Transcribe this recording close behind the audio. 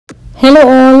Hello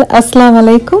all, Assalamu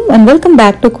alaikum and welcome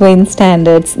back to Queen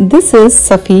Standards. This is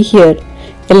Safi here.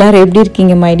 எல்லாரும் எப்படி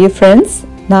இருக்கீங்க my dear friends?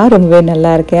 நான் ரொம்பவே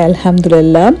நல்லா இருக்கேன்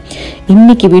அல்ஹம்துலில்லாஹ்.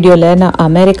 இன்னைக்கு வீடியோல நான்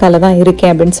அமெரிக்கால தான்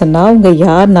இருக்கேன் அப்படினு சொன்னா உங்க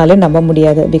யாருனாலும் நம்ப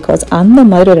முடியாது because அந்த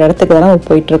மாதிரி ஒரு இடத்துக்கு தான் நம்ம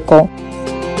போயிட்டு இருக்கோம்.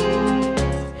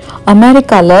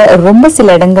 அமெரிக்கால ரொம்ப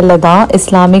சில இடங்கள்ல தான்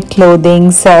Islamic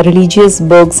clothings, religious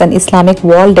books and Islamic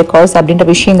wall decors அப்படின்ற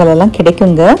விஷயங்கள் எல்லாம்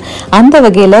கிடைக்குங்க. அந்த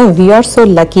வகையில we are so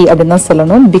lucky அப்படின்னு தான்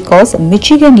சொல்லணும் because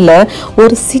மிச்சிகன்ல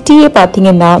ஒரு சிட்டியே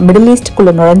பாத்தீங்கன்னா மிடில்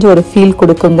ஈஸ்ட்குள்ள நுழைஞ்ச ஒரு ஃபீல்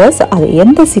கொடுக்குங்க. அது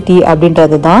எந்த சிட்டி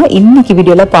அப்படின்றது தான் இன்னைக்கு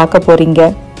வீடியோல பார்க்க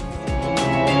போறீங்க.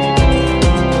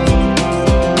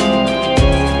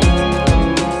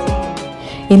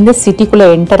 இந்த சிட்டிக்குள்ள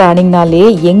என்டர் ஆனீங்கனாலே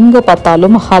எங்க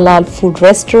பார்த்தாலும் halal food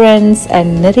restaurants and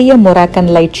நிறைய Moroccan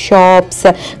light shops,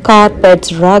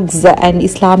 carpets, rugs and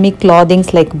Islamic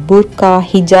clothings like burqa,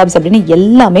 hijabs அப்படின்னு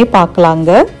எல்லாமே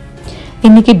பார்க்கலாங்க.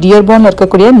 இன்னைக்கு டியர்போர்ன்ல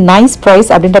இருக்கக்கூடிய நைஸ் பிரைஸ்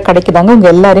அப்படின்ற கடைக்கு தாங்க உங்க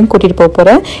எல்லாரையும் கூட்டிட்டு போக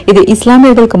போறேன். இது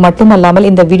இஸ்லாமியர்களுக்கு மட்டும் அல்லாமல்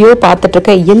இந்த வீடியோ பார்த்துட்டு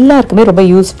இருக்க எல்லாருக்குமே ரொம்ப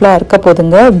யூஸ்ஃபுல்லா இருக்க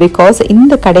போதுங்க. பிகாஸ்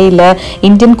இந்த கடையில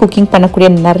இந்தியன் குக்கிங் பண்ணக்கூடிய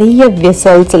நிறைய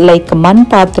வெசல்ஸ் லைக் மண்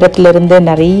பாத்திரத்துல இருந்து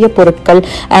நிறைய பொருட்கள்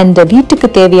அண்ட் வீட்டுக்கு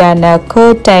தேவையான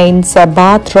கர்டைன்ஸ்,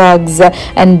 பாத் ரக்ஸ்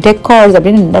அண்ட் டெக்கார்ஸ்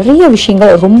அப்படின்னு நிறைய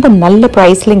விஷயங்கள் ரொம்ப நல்ல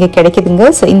பிரைஸ்ல இங்க கிடைக்குதுங்க.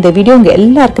 ஸோ இந்த வீடியோ உங்க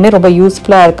எல்லாருக்குமே ரொம்ப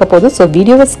யூஸ்ஃபுல்லா இருக்க போகுது. ஸோ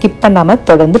வீடியோவை ஸ்கிப் பண்ணாம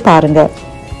தொடர்ந்து பாருங்க.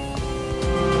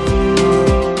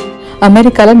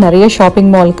 அமெரிக்கால நிறைய ஷாப்பிங்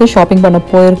மாலுக்கு ஷாப்பிங் பண்ண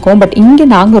போயிருக்கோம். பட் இங்கே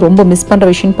நாங்கள் ரொம்ப மிஸ் பண்ணுற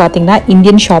விஷயம் பார்த்தீங்கன்னா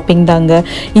இந்தியன் ஷாப்பிங் தாங்க.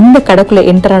 இந்த கடைக்குள்ளே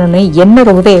என்டர் ஆனோடனே என்ன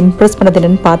ரொம்பவே இம்ப்ரெஸ் பண்ணது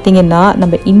என்னன்னு பார்த்தீங்கன்னா,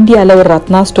 நம்ம இந்தியாவில் ஒரு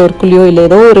ரத்னா ஸ்டோருக்குள்ளேயோ இல்லை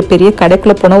ஏதோ ஒரு பெரிய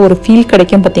கடைக்குள்ளே போனால் ஒரு ஃபீல்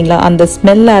கிடைக்கும் பார்த்தீங்களா, அந்த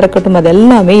ஸ்மெல்லாக இருக்கட்டும் அது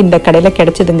எல்லாமே இந்த கடையில்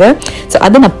கிடைச்சிதுங்க. ஸோ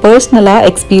அது நான்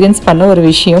பர்சனலாக எக்ஸ்பீரியன்ஸ் பண்ண ஒரு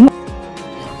விஷயம்.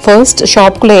 ஃபர்ஸ்ட்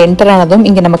ஷாப்புக்குள்ளே என்டர் ஆனதும்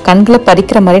இங்கே நம்ம கண்களை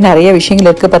பறிக்கிற மாதிரி நிறைய விஷயங்கள்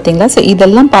இருக்குது பார்த்தீங்களா. ஸோ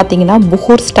இதெல்லாம் பார்த்தீங்கன்னா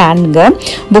புகூர் ஸ்டாண்டுங்க.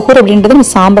 புகூர் அப்படின்றது நம்ம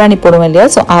சாம்பிராணி போடுவோம் இல்லையா,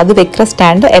 ஸோ அது வைக்கிற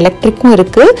ஸ்டாண்டு எலக்ட்ரிக்கும்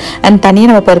இருக்குது அண்ட்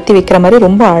தனியாக நம்ம பருத்தி வைக்கிற மாதிரி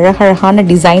ரொம்ப அழகழகான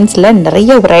டிசைன்ஸில்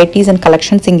நிறைய வெரைட்டிஸ் அண்ட்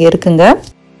கலெக்ஷன்ஸ் இங்கே இருக்குங்க.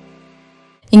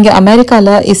 இங்கே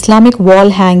அமெரிக்காவில் Islamic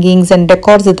wall hangings and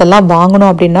decors இதெல்லாம் வாங்கணும்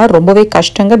அப்படின்னா ரொம்பவே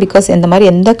கஷ்டங்க. பிகாஸ் இந்த மாதிரி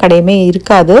எந்த கடையுமே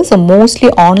இருக்காது. ஸோ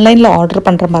மோஸ்ட்லி ஆன்லைனில் ஆர்டர்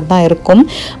பண்ணுற மாதிரி தான் இருக்கும்.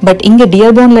 பட் இங்கே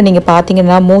டியர்போர்னில் நீங்கள்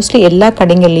பார்த்தீங்கன்னா மோஸ்ட்லி எல்லா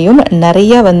கடைகள்லையும்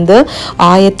நிறைய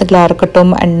ஆயத்துகளாக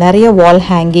இருக்கட்டும் அண்ட் நிறைய வால்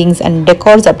ஹேங்கிங்ஸ் அண்ட்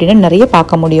டெக்கார்ஸ் அப்படின்னு நிறைய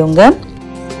பார்க்க முடியுங்க.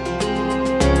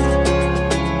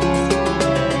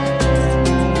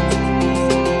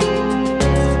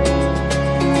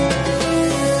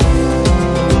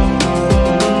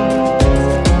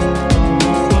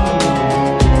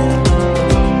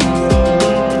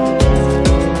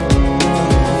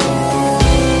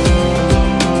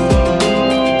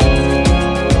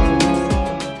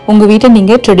 உங்கள் வீட்டை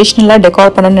நீங்கள் ட்ரெடிஷ்னலாக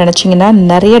டெக்கார் பண்ணணும்னு நினச்சிங்கன்னா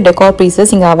நிறைய டெக்கார்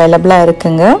பீசஸ் இங்கே அவைலபிளாக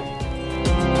இருக்குங்க.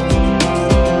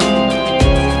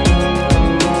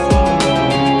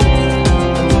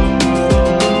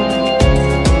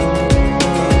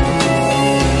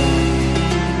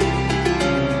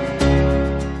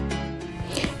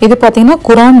 இது பார்த்தீங்கன்னா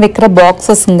குரான் வைக்கிற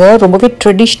பாக்ஸஸ்ங்க. ரொம்பவே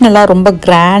ட்ரெடிஷ்னலாக ரொம்ப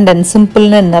கிராண்ட் அண்ட்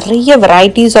சிம்பிள்னு நிறைய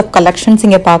வெரைட்டிஸ் ஆஃப் கலெக்ஷன்ஸ்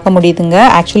இங்கே பார்க்க முடியுதுங்க.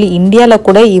 ஆக்சுவலி இந்தியாவில்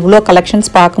கூட இவ்வளோ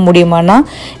கலெக்ஷன்ஸ் பார்க்க முடியுமானா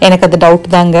எனக்கு அது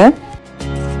டவுட் தாங்க.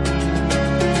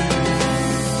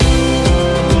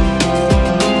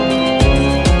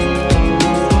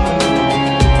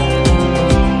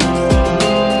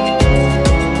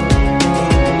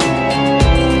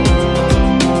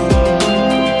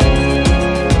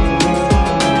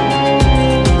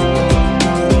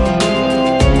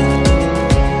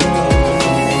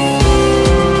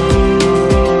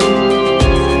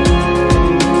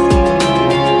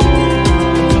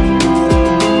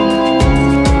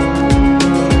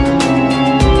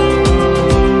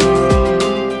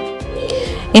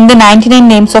 இந்த 99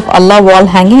 names of Allah wall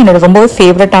hanging என்னோட ரொம்ப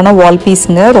ஃபேவரட்டான வால்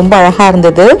பீஸுங்க. ரொம்ப அழகா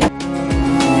இருந்தது.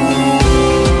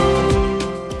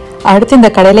 அடுத்து இந்த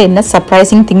கடையில் என்ன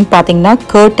சர்ப்ரைசிங் திங் பார்த்தீங்கன்னா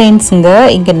கர்டைன்ஸுங்க.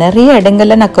 இங்கே நிறைய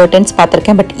இடங்கள்ல நான் கர்டைன்ஸ்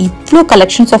பார்த்துருக்கேன். பட் இவ்வளோ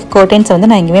கலெக்ஷன்ஸ் ஆஃப் கர்டைன்ஸ்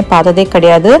நான் எங்கேயுமே பார்த்ததே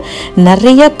கிடையாது.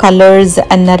 நிறைய கலர்ஸ்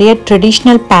அண்ட் நிறைய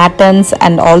traditional patterns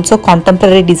and also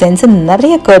contemporary designs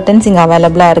நிறைய கர்டைன்ஸ் இங்கே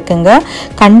அவைலபிளாக இருக்குங்க.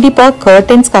 கண்டிப்பாக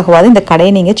கர்டைன்ஸ்க்காகவாது இந்த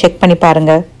கடையை நீங்கள் செக் பண்ணி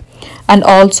பாருங்க. And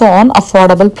also on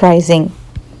affordable pricing.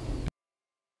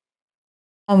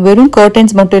 வெறும்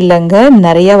கர்டைன்ஸ் மட்டும் இல்லைங்க,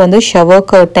 நிறைய shower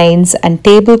curtains and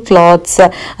table clothes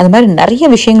அந்த மாதிரி நிறைய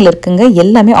விஷயங்கள் இருக்குங்க.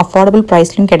 எல்லாமே அஃபோர்டபுள்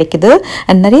ப்ரைஸ்லையும் கிடைக்குது.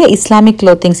 அண்ட் நிறைய இஸ்லாமிக்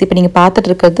க்ளோத்திங்ஸ் இப்போ நீங்கள்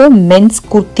பார்த்துட்டு இருக்கிறது மென்ஸ்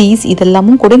குர்த்திஸ்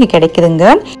இதெல்லாமும் கூட இங்கே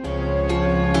கிடைக்குதுங்க.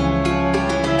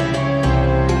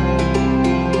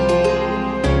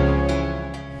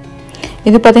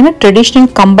 இது பார்த்தீங்கன்னா ட்ரெடிஷ்னல்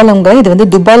கம்பளங்க. இது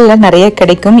துபாயில நிறைய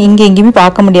கிடைக்கும், இங்கே எங்கேயுமே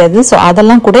பார்க்க முடியாது. ஸோ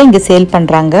அதெல்லாம் கூட இங்கே சேல்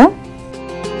பண்ணுறாங்க.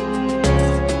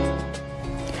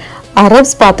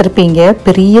 அரப்ஸ் பார்த்துருப்பீங்க,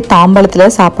 பெரிய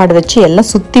தாம்பாளத்தில் சாப்பாடு வச்சு எல்லாம்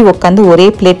சுற்றி உட்காந்து ஒரே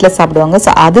பிளேட்டில் சாப்பிடுவாங்க.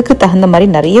 ஸோ அதுக்கு தகுந்த மாதிரி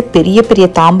நிறைய பெரிய பெரிய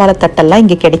தாம்பாள தட்டெல்லாம்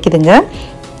இங்கே கிடைக்குதுங்க.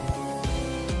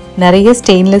 நிறைய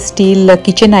ஸ்டெயின்லெஸ் ஸ்டீல்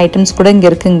கிச்சன் ஐட்டம்ஸ் கூட இங்கே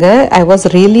இருக்குங்க. I was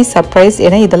really surprise.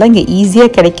 ஏன்னா இதெல்லாம் இங்கே ஈஸியாக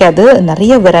கிடைக்காது.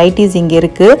 நிறைய வெரைட்டிஸ் இங்கே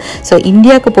இருக்குது. ஸோ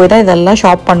இந்தியாவுக்கு போய் தான் இதெல்லாம்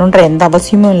ஷாப் பண்ணுன்ற எந்த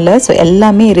அவசியமும் இல்லை. ஸோ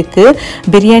எல்லாமே இருக்குது.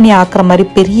 பிரியாணி ஆக்குற மாதிரி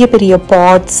பெரிய பெரிய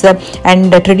பாட்ஸ்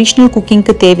அண்ட் ட்ரெடிஷ்னல்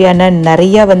குக்கிங்க்கு தேவையான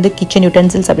நிறையா கிச்சன்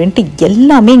யூட்டென்சில்ஸ் அப்படின்ட்டு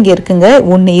எல்லாமே இங்கே இருக்குங்க.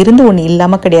 ஒன்று இருந்து ஒன்று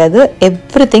இல்லாமல் கிடையாது.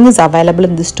 Every thing is available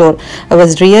in the store. I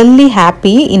was really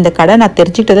happy. இந்த கடை நான்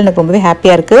தெரிஞ்சுக்கிட்டது எனக்கு ரொம்பவே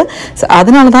ஹாப்பியாக இருக்குது. ஸோ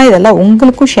அதனால தான் இதெல்லாம்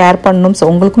உங்களுக்கும் ஷேர் பண்ணணும். ஸோ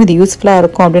உங்களுக்கும் இது யூஸ்ஃபுல்லாக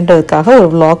இருக்கும் அப்படின்றதுக்காக ஒரு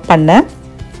vlog பண்ணேன்.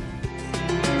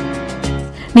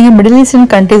 நீங்கள் மிடில் ஈஸ்டர்ன்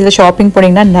கண்ட்ரீஸில் ஷாப்பிங்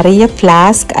போனீங்கன்னா நிறைய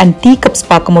ஃப்ளாஸ்க் அண்ட் டீ கப்ஸ்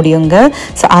பார்க்க முடியுங்க.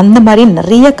 ஸோ அந்த மாதிரி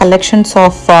நிறைய collections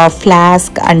of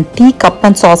flask and tea cup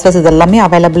and sauces இதெல்லாமே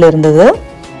அவைலபிள் இருந்தது.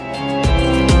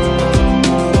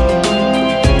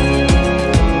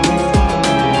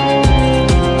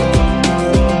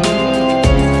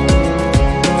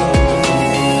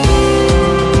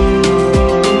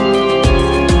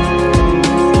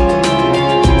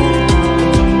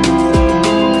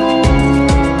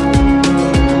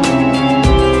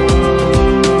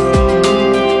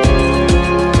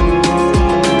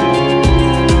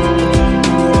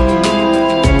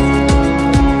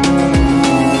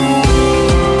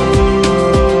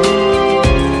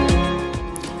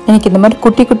 எனக்கு இந்த மாதிரி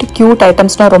குட்டி குட்டி க்யூட்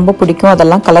ஐட்டம்ஸ்லாம் ரொம்ப பிடிக்கும்.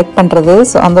 அதெல்லாம் கலெக்ட் பண்ணுறது.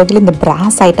 ஸோ அந்த வகையில் இந்த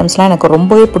பிராஸ் ஐட்டம்ஸ்லாம் எனக்கு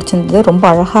ரொம்பவே பிடிச்சிருந்தது. ரொம்ப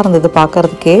அழகாக இருந்தது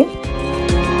பார்க்குறதுக்கே.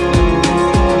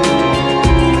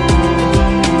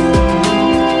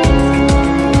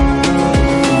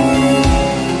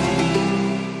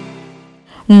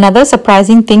 another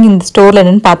surprising thing இந்த ஸ்டோரில்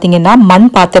என்னென்னு பார்த்தீங்கன்னா மண்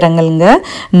பாத்திரங்கள்ங்க.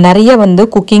 நிறைய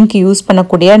குக்கிங்க்கு யூஸ்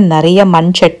பண்ணக்கூடிய நிறைய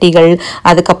மண் சட்டிகள்,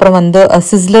 அதுக்கப்புறம்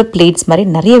சிஸ்லர் பிளேட்ஸ் மாதிரி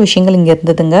நிறைய விஷயங்கள் இங்கே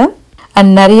இருந்ததுங்க.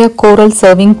 அண்ட் நிறைய கோரல்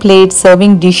சர்விங் பிளேட்,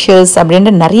 சர்விங் டிஷ்ஷஸ்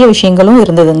அப்படின்ற நிறைய விஷயங்களும்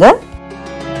இருந்ததுங்க.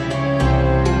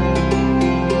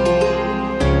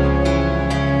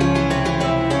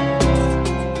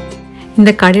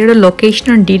 இந்த கடையோட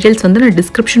லொகேஷன் அண்ட் டீட்டெயில்ஸ் நான்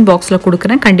டிஸ்கிரிப்ஷன் பாக்ஸில்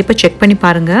கொடுக்குறேன். கண்டிப்பாக செக் பண்ணி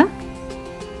பாருங்கள்.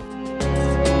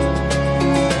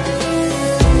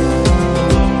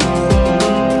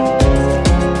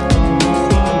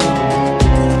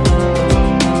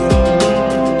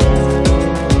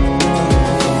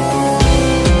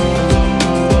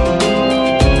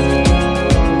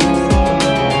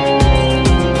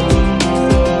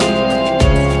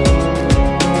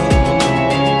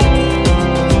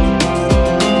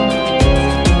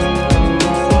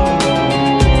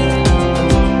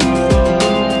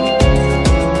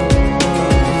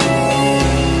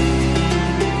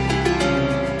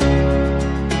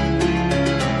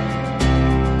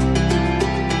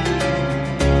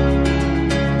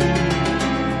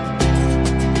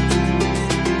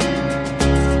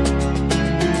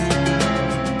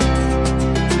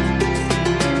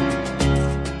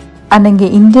 அண்ட் இங்கே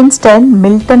Indian style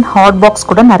Milton hot box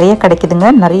கூட நிறைய கிடைக்குதுங்க.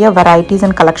 நிறைய வெரைட்டிஸ்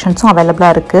அண்ட் கலெக்ஷன்ஸும்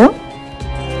அவைலபிளாக இருக்குது.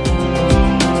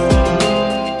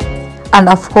 And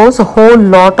of course whole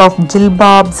lot of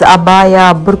ஜில்பாப்ஸ், அபாயா,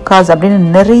 புர்காஸ் அப்படின்னு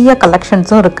நிறைய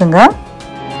கலெக்ஷன்ஸும் இருக்குங்க.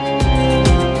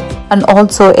 அண்ட்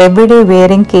ஆல்சோ எவ்ரிடே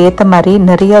வேரிங்க்கு ஏற்ற மாதிரி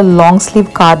நிறைய long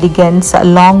sleeve cardigans,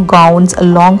 long gowns,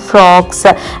 long frocks,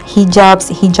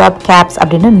 hijabs, ஹிஜாப் கேப்ஸ்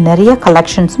அப்படின்னு நிறைய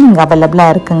கலெக்ஷன்ஸும் இங்கே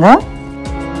அவைலபிளாக இருக்குங்க.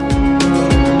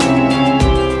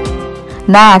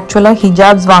 நான் ஆக்சுவலாக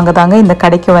ஹிஜாப்ஸ் வாங்க தாங்க இந்த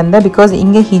கடைக்கு வந்தேன். பிகாஸ்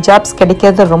இங்கே ஹிஜாப்ஸ்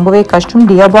கிடைக்கிறது ரொம்பவே கஷ்டம்.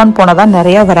 டியர்பார்ன் போனால் தான்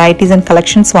நிறைய வெரைட்டிஸ் அண்ட்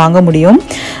கலெக்ஷன்ஸ் வாங்க முடியும்.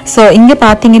 ஸோ இங்கே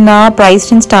பார்த்தீங்கன்னா ப்ரைஸ்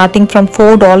ஸ்டார்டிங் ஃப்ரம்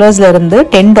 $4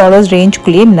 $10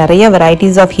 ரேஞ்சுக்குள்ளேயே நிறைய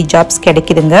வெரைட்டிஸ் ஆஃப் ஹிஜாப்ஸ்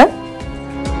கிடைக்குதுங்க.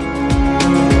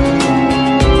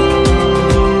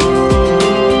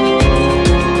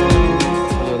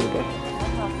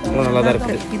 இது நல்லா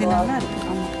இருக்கு.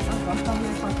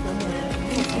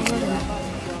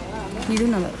 இது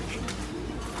நல்லா இருக்கு.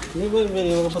 Ini beri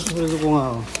berapa tu beri tu kau?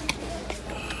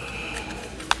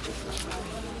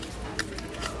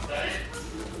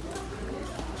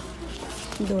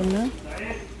 Dona.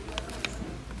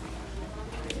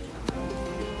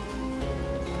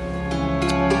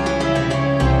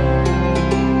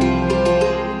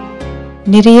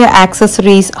 நிறைய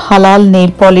ஆக்சசரிஸ், ஹலால்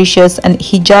நெயில் பாலிஷஸ் அண்ட்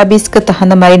ஹிஜாபிஸ்க்கு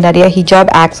தகுந்த மாதிரி நிறைய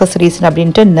ஹிஜாப் ஆக்சசரிஸ்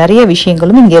அப்படின்ட்டு நிறைய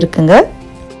விஷயங்களும் இங்கே இருக்குங்க.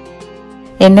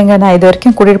 என்னங்க, நான் இது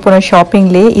வரைக்கும் கூட்டிகிட்டு போன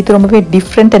ஷாப்பிங்லேயே இது ரொம்பவே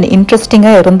டிஃப்ரெண்ட் அண்ட்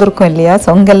இன்ட்ரெஸ்டிங்காக இருந்திருக்கும் இல்லையா?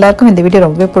 ஸோ உங்கள் எல்லாருக்கும் இந்த வீடியோ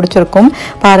ரொம்பவே பிடிச்சிருக்கும்.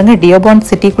 பாருங்கள், டியர்பார்ன்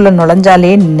சிட்டிக்குள்ளே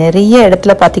நுழைஞ்சாலே நிறைய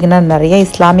இடத்துல பார்த்தீங்கன்னா நிறைய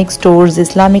இஸ்லாமிக் ஸ்டோர்ஸ்,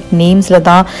 இஸ்லாமிக் நேம்ஸில்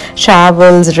தான்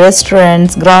ட்ராவல்ஸ்,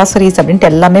 ரெஸ்டாரண்ட்ஸ், கிராசரிஸ் அப்படின்ட்டு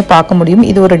எல்லாமே பார்க்க முடியும்.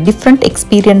 இது ஒரு டிஃப்ரெண்ட்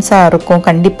எக்ஸ்பீரியன்ஸாக இருக்கும்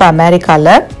கண்டிப்பாக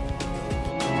அமெரிக்காவில்.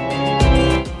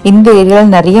 இந்த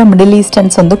ஏரியாவில் நிறைய மிடில்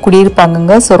ஈஸ்டர்ன்ஸ் வந்து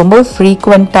குடியிருப்பாங்க. ஸோ ரொம்ப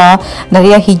ஃப்ரீக்வெண்ட்டாக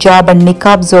நிறைய ஹிஜாப் அண்ட்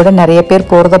நிகாப்ஸோட நிறைய பேர்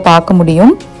போகிறத பார்க்க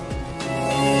முடியும்.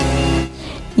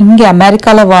 இங்கே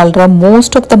அமெரிக்காவில் வாழ்கிற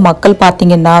மோஸ்ட் ஆஃப் த மக்கள்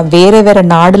பார்த்தீங்கன்னா வேறு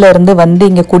நாடுல இருந்து வந்து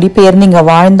இங்கே குடிபெயர்ந்து இங்கே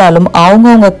வாழ்ந்தாலும்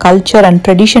அவங்கவுங்க கல்ச்சர் அண்ட்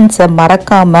ட்ரெடிஷன்ஸை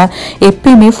மறக்காமல்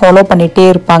எப்பயுமே ஃபாலோ பண்ணிகிட்டே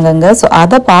இருப்பாங்கங்க. ஸோ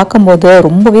அதை பார்க்கும்போது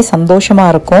ரொம்பவே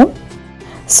சந்தோஷமாக இருக்கும்.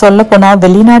 சொல்லப்போனால்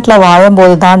வெளிநாட்டில்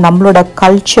வாழும்போது தான் நம்மளோட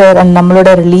கல்ச்சர் அண்ட் நம்மளோட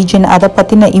ரிலீஜன் அதை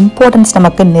பற்றின இம்பார்ட்டன்ஸ்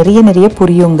நமக்கு நிறைய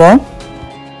புரியுங்க.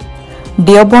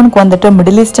 டியர்போனுக்கு வந்துட்டு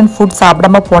மிடில் ஈஸ்டர்ன் ஃபுட்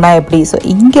சாப்பிடாம போனால் எப்படி? ஸோ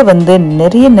இங்கே வந்து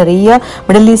நிறைய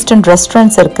மிடில் ஈஸ்டர்ன்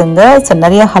ரெஸ்டாரண்ட்ஸ் இருக்குங்க. ஸோ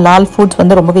நிறைய ஹலால் ஃபுட்ஸ்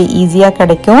வந்து ரொம்பவே ஈஸியாக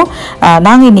கிடைக்கும்.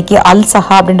 நாங்கள் இன்னைக்கு அல்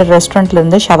சஹா அப்படின்ற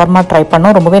ரெஸ்டாரண்ட்லேருந்து ஷவர்மா ட்ரை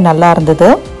பண்ணோம். ரொம்பவே நல்லா இருந்தது.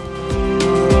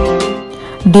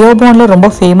 டியர்போனில் ரொம்ப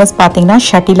ஃபேமஸ் பார்த்தீங்கன்னா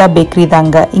ஷட்டிலா பேக்கரி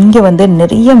தாங்க. இங்கே வந்து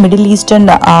நிறைய மிடில் ஈஸ்டர்ன்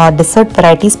டெசர்ட்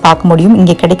வெரைட்டிஸ் பார்க்க முடியும்.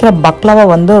 இங்கே கிடைக்கிற பக்லாவா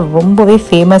வந்து ரொம்பவே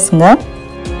ஃபேமஸ்ங்க.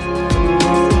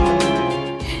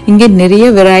 இங்கே நிறைய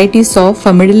varieties of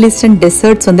middle eastern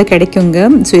desserts வந்து கிடைக்குங்க.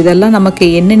 ஸோ இதெல்லாம் நமக்கு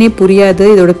என்னன்னே புரியாது,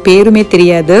 இதோட பேருமே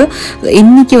தெரியாது.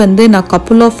 இன்னைக்கு வந்து நான்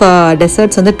கப்புள் ஆஃப்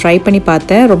டெசர்ட்ஸ் வந்து ட்ரை பண்ணி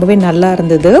பார்த்தேன். ரொம்பவே நல்லா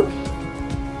இருந்தது.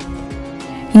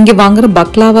 இங்கே வாங்குற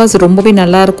பக்லாவாஸ் ரொம்பவே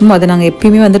நல்லா இருக்கும். அதை நாங்கள்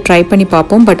எப்பயுமே வந்து ட்ரை பண்ணி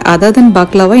பார்ப்போம். பட் அதர் தென்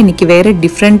பக்லாவா இன்னைக்கு வேறு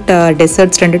டிஃப்ரெண்ட்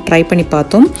டெசர்ட்ஸ் 2 ட்ரை பண்ணி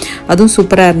பார்த்தோம். அதுவும்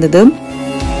சூப்பராக இருந்தது.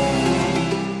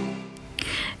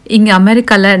 இங்கே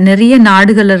அமெரிக்காவில் நிறைய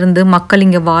நாடுகளிலிருந்து மக்கள்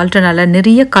இங்கே வாழ்கிறனால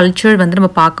நிறைய கல்ச்சர் வந்து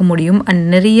நம்ம பார்க்க முடியும். அண்ட்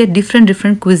நிறைய டிஃப்ரெண்ட்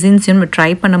குவிசின்ஸையும் நம்ம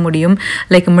ட்ரை பண்ண முடியும்.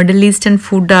 லைக் மிடில் ஈஸ்டர்ன்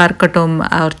ஃபுட்டாக இருக்கட்டும்,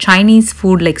 சைனீஸ்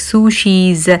ஃபுட் லைக்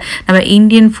சூஷீஸ், நம்ம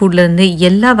இந்தியன் ஃபுட்லேருந்து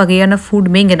எல்லா வகையான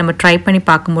ஃபுட்டுமே இங்கே நம்ம ட்ரை பண்ணி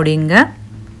பார்க்க முடியுங்க.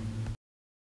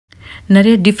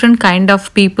 நிறைய டிஃப்ரெண்ட் கைண்ட் ஆஃப்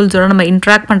பீப்புள்ஸோட நம்ம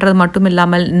இன்ட்ராக்ட் பண்ணுறது மட்டும்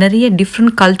இல்லாமல் நிறைய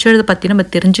டிஃப்ரெண்ட் கல்ச்சரை பற்றி நம்ம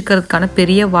தெரிஞ்சுக்கிறதுக்கான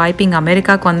பெரிய வாய்ப்பு இங்கே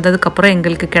அமெரிக்காவுக்கு வந்ததுக்கப்புறம்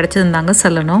எங்களுக்கு கிடைச்சதுந்தாங்க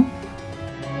சொல்லணும்.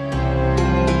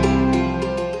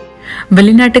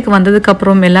 வெளிநாட்டுக்கு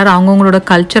வந்ததுக்கப்புறம் எல்லாரும் அவங்கவுங்களோட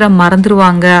கல்ச்சரை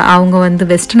மறந்துடுவாங்க, அவங்க வந்து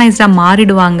வெஸ்டர்னைஸ்டாக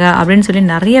மாறிடுவாங்க அப்படின்னு சொல்லி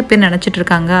நிறைய பேர் நினச்சிட்டு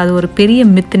இருக்காங்க. அது ஒரு பெரிய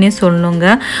மித்துனே சொல்லணுங்க.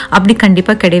 அப்படி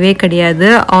கண்டிப்பாக கிடையாது.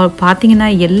 பார்த்தீங்கன்னா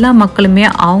எல்லா மக்களுமே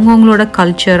அவங்கவுங்களோட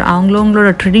கல்ச்சர்,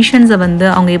 அவங்கவுங்களோட ட்ரெடிஷன்ஸை வந்து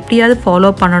அவங்க எப்படியாவது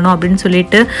ஃபாலோ பண்ணணும் அப்படின்னு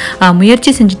சொல்லிட்டு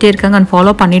முயற்சி செஞ்சுட்டே இருக்காங்க அண்ட்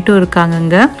ஃபாலோ பண்ணிட்டும்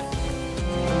இருக்காங்கங்க.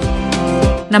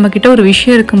 நம்மக்கிட்ட ஒரு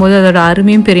விஷயம் இருக்கும்போது அதோட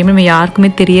அருமையும் பெருமையும் நம்ம யாருக்குமே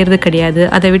தெரியறது கிடையாது.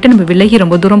 அதை விட்டு நம்ம விலகி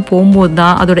ரொம்ப தூரம் போகும்போது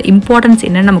தான் அதோட இம்பார்ட்டன்ஸ்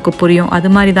என்னன்னு நமக்கு புரியும். அது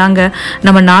மாதிரி தாங்க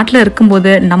நம்ம நாட்டில்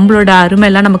இருக்கும்போது நம்மளோட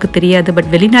அருமையெல்லாம் நமக்கு தெரியாது. பட்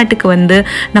வெளிநாட்டுக்கு வந்து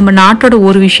நம்ம நாட்டோட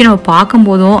ஒரு விஷயம் நம்ம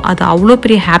பார்க்கும்போதும் அது அவ்வளோ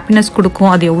பெரிய ஹாப்பினஸ்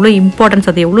கொடுக்கும். அது எவ்வளோ இம்பார்ட்டன்ஸ்,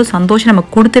 அது எவ்வளோ சந்தோஷம் நம்ம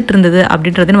கொடுத்துட்டு இருந்தது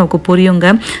அப்படின்றது நமக்கு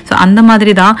புரியுங்க. ஸோ அந்த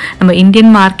மாதிரி தான் நம்ம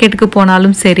இந்தியன் மார்க்கெட்டுக்கு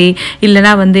போனாலும் சரி,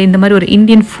 இல்லைனா வந்து இந்த மாதிரி ஒரு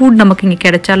இந்தியன் ஃபுட் நமக்கு இங்கே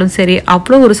கிடைச்சாலும் சரி,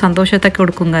 அவ்வளோ ஒரு சந்தோஷத்தை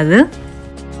கொடுக்குங்க அது.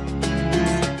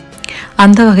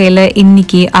 அந்த வகையில்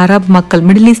இன்றைக்கி அரப் மக்கள்,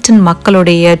 மிடில் ஈஸ்டர்ன்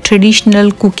மக்களுடைய ட்ரெடிஷ்னல்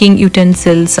குக்கிங்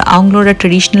யூட்டென்சில்ஸ், அவங்களோட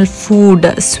traditional food,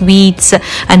 sweets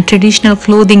and traditional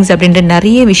clothings அப்படின்ற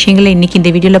நிறைய விஷயங்களை இன்றைக்கி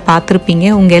இந்த வீடியோவில் பார்த்துருப்பீங்க.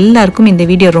 உங்கள் எல்லாருக்கும் இந்த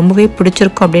வீடியோ ரொம்பவே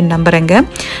பிடிச்சிருக்கும் அப்படின்னு நம்புகிறேங்க.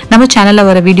 நம்ம சேனலில்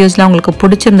வர வீடியோஸ்லாம் உங்களுக்கு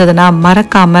பிடிச்சிருந்ததுன்னா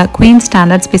மறக்காமல் குவீன்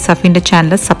ஸ்டாண்டர்ட்ஸ் பை சஃபின்ற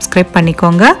சேனலை சப்ஸ்கிரைப்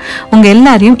பண்ணிக்கோங்க. உங்கள்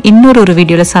எல்லாரையும் இன்னொரு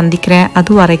வீடியோவில் சந்திக்கிறேன்.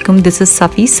 அது வரைக்கும் this is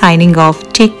Safi signing off.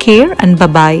 Take care and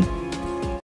bye bye.